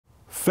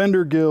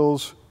fender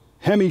gills,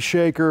 Hemi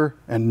shaker,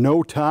 and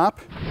no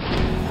top?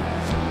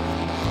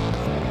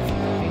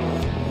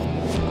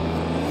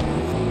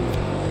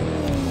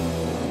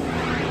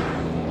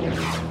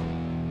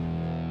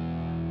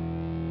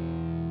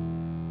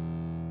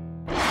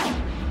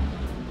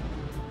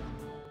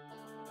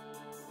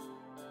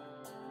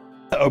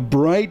 A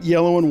bright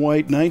yellow and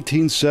white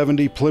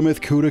 1970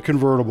 Plymouth Cuda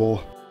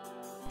convertible,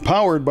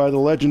 powered by the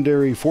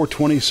legendary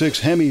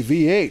 426 Hemi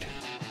V8.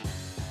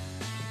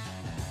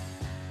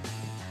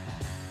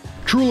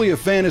 Truly a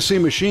fantasy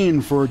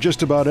machine for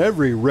just about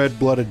every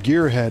red-blooded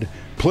gearhead,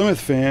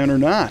 Plymouth fan or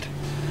not.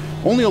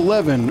 Only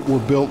 11 were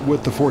built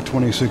with the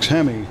 426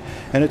 Hemi,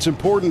 and it's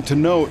important to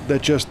note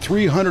that just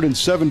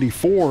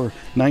 374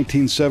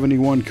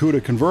 1971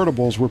 Cuda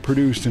convertibles were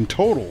produced in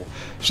total,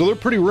 so they're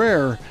pretty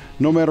rare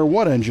no matter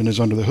what engine is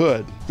under the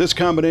hood. This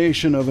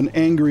combination of an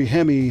angry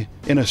Hemi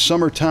in a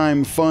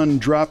summertime fun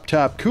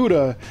drop-top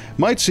Cuda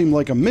might seem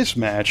like a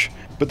mismatch,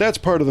 but that's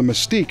part of the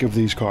mystique of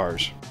these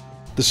cars.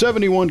 The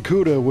 71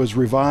 Cuda was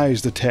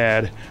revised a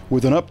tad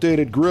with an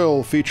updated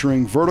grille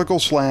featuring vertical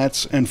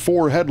slats and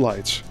 4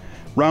 headlights.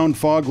 Round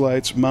fog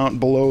lights mount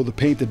below the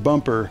painted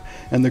bumper,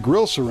 and the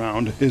grille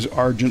surround is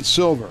argent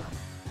silver.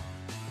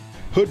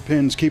 Hood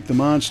pins keep the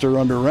monster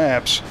under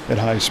wraps at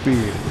high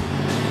speed.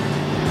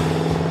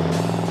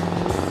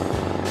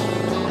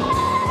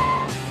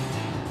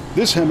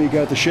 This Hemi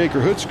got the shaker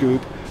hood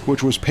scoop,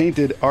 which was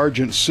painted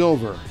argent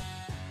silver.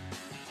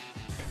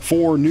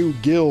 4 new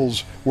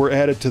gills were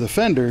added to the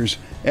fenders,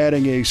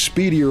 adding a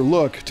speedier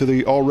look to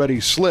the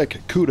already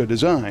slick Cuda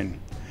design.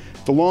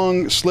 The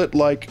long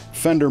slit-like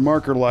fender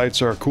marker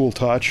lights are a cool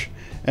touch,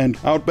 and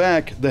out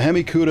back, the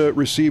Hemi Cuda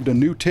received a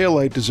new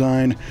taillight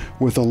design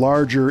with a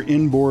larger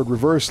inboard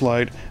reverse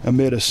light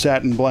amid a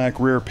satin black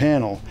rear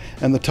panel,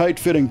 and the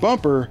tight-fitting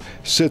bumper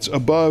sits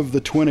above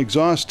the twin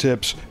exhaust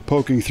tips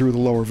poking through the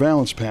lower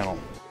valance panel.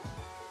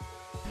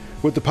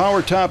 With the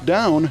power top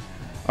down,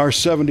 our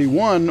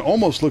 71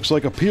 almost looks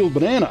like a peeled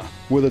banana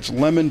with its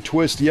lemon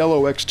twist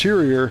yellow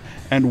exterior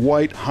and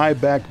white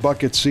high-back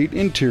bucket seat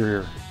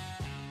interior.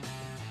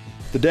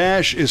 The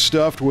dash is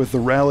stuffed with the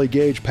rally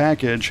gauge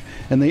package,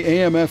 and the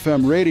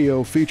AM/FM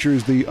radio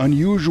features the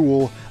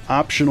unusual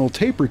optional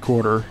tape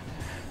recorder.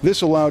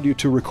 This allowed you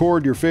to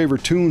record your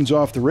favorite tunes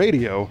off the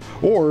radio,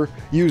 or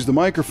use the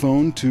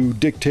microphone to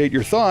dictate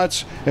your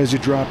thoughts as you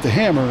drop the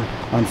hammer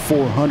on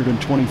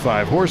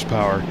 425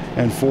 horsepower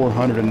and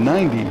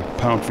 490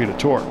 pound-feet of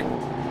torque.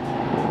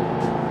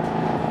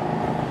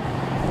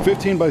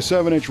 15 by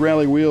 7-inch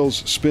rally wheels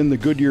spin the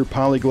Goodyear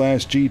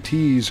Polyglass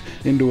GTs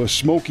into a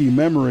smoky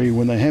memory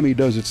when the Hemi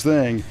does its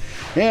thing,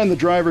 and the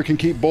driver can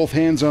keep both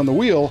hands on the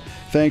wheel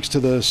thanks to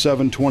the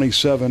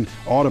 727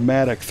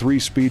 automatic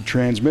 3-speed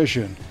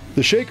transmission.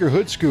 The shaker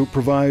hood scoop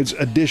provides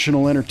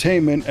additional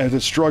entertainment as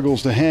it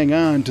struggles to hang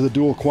on to the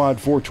dual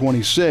quad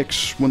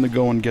 426 when the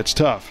going gets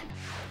tough.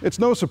 It's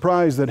no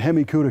surprise that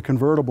Hemi Cuda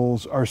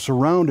convertibles are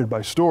surrounded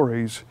by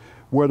stories,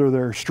 whether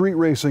they're street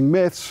racing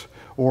myths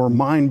or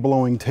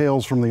mind-blowing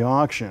tales from the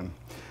auction.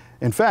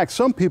 In fact,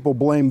 some people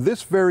blame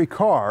this very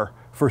car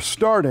for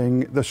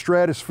starting the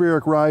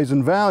stratospheric rise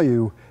in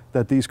value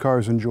that these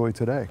cars enjoy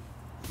today.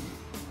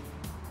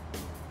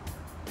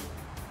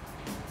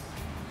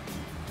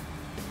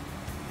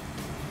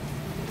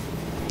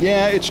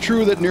 Yeah, it's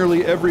true that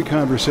nearly every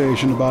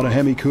conversation about a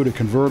Hemi Cuda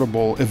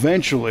convertible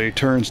eventually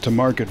turns to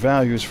market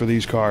values for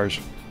these cars.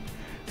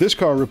 This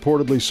car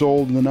reportedly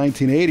sold in the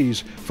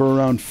 1980s for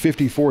around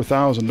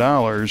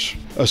 $54,000,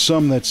 a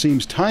sum that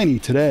seems tiny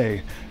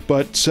today,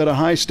 but set a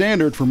high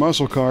standard for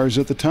muscle cars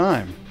at the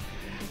time.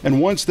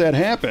 And once that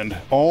happened,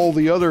 all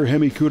the other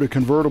Hemi Cuda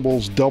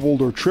convertibles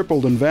doubled or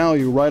tripled in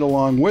value right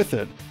along with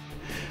it.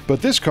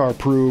 But this car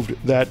proved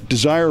that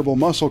desirable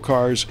muscle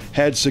cars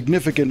had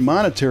significant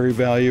monetary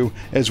value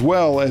as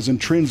well as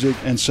intrinsic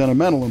and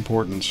sentimental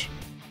importance.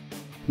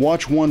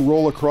 Watch one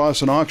roll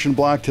across an auction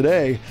block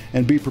today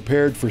and be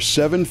prepared for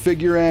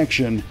 7-figure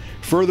action,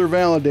 further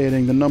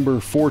validating the number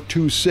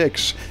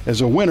 426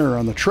 as a winner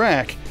on the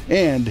track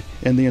and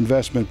in the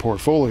investment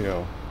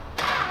portfolio.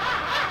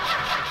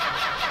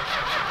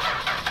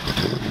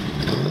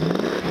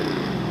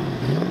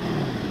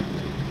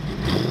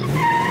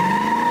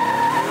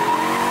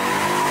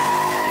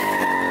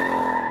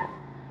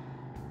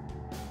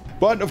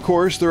 But, of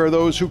course, there are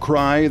those who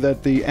cry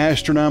that the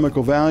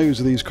astronomical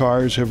values of these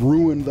cars have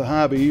ruined the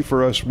hobby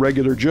for us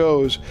regular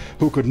Joes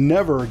who could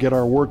never get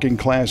our working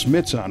class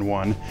mitts on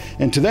one.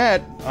 And to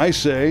that, I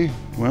say,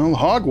 well,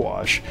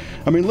 hogwash.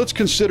 I mean, let's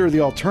consider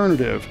the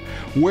alternative.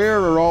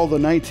 Where are all the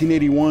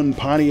 1981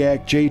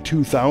 Pontiac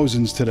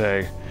J2000s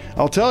today?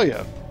 I'll tell you.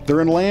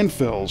 They're in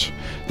landfills.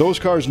 Those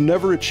cars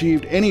never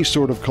achieved any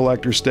sort of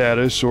collector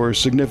status or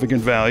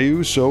significant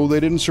value, so they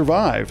didn't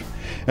survive.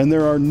 And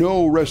there are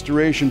no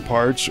restoration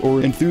parts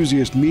or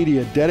enthusiast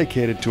media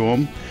dedicated to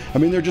them. I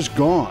mean, they're just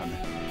gone.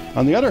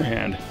 On the other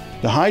hand,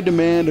 the high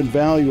demand and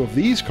value of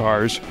these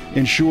cars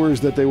ensures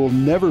that they will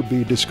never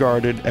be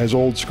discarded as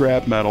old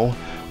scrap metal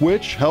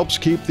which helps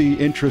keep the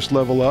interest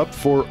level up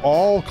for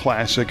all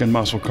classic and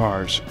muscle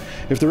cars.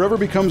 If there ever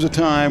becomes a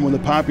time when the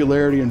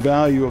popularity and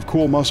value of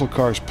cool muscle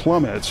cars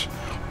plummets,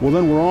 well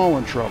then we're all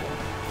in trouble.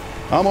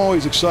 I'm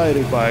always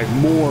excited by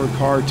more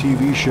car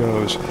TV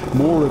shows,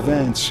 more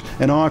events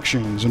and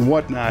auctions and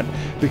whatnot,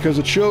 because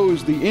it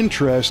shows the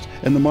interest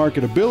and the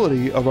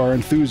marketability of our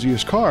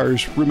enthusiast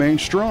cars remain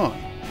strong.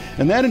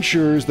 And that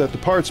ensures that the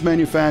parts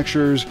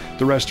manufacturers,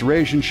 the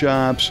restoration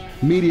shops,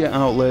 media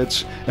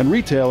outlets, and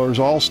retailers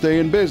all stay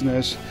in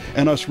business,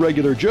 and us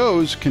regular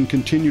Joes can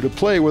continue to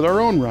play with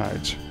our own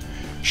rides.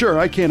 Sure,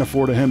 I can't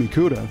afford a Hemi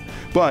Cuda,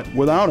 but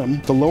without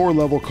them, the lower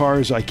level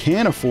cars I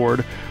can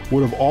afford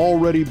would have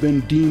already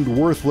been deemed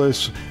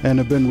worthless and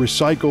have been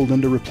recycled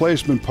into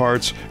replacement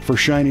parts for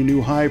shiny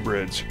new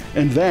hybrids.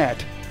 And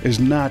that is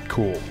not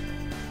cool.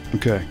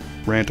 Okay,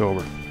 rant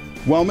over.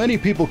 While many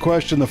people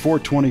question the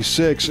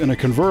 426 in a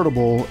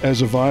convertible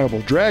as a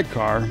viable drag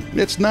car,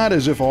 it's not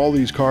as if all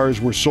these cars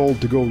were sold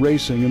to go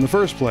racing in the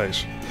first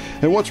place.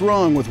 And what's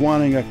wrong with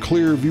wanting a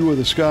clear view of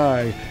the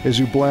sky as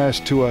you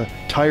blast to a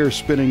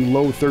tire-spinning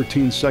low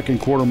 13-second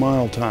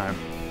quarter-mile time?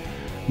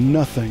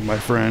 Nothing, my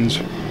friends.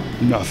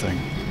 Nothing.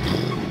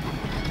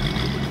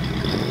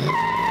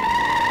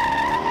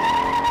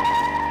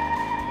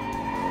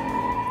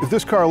 If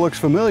this car looks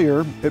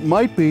familiar, it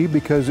might be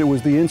because it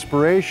was the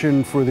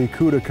inspiration for the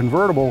Cuda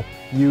convertible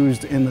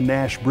used in the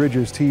Nash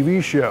Bridges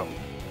TV show.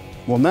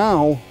 Well,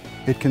 now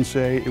it can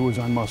say it was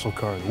on Muscle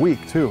Car of the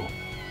Week, too.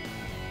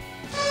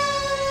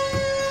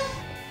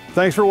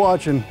 Thanks for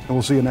watching, and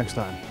we'll see you next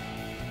time.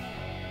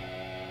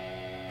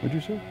 What'd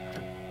you say?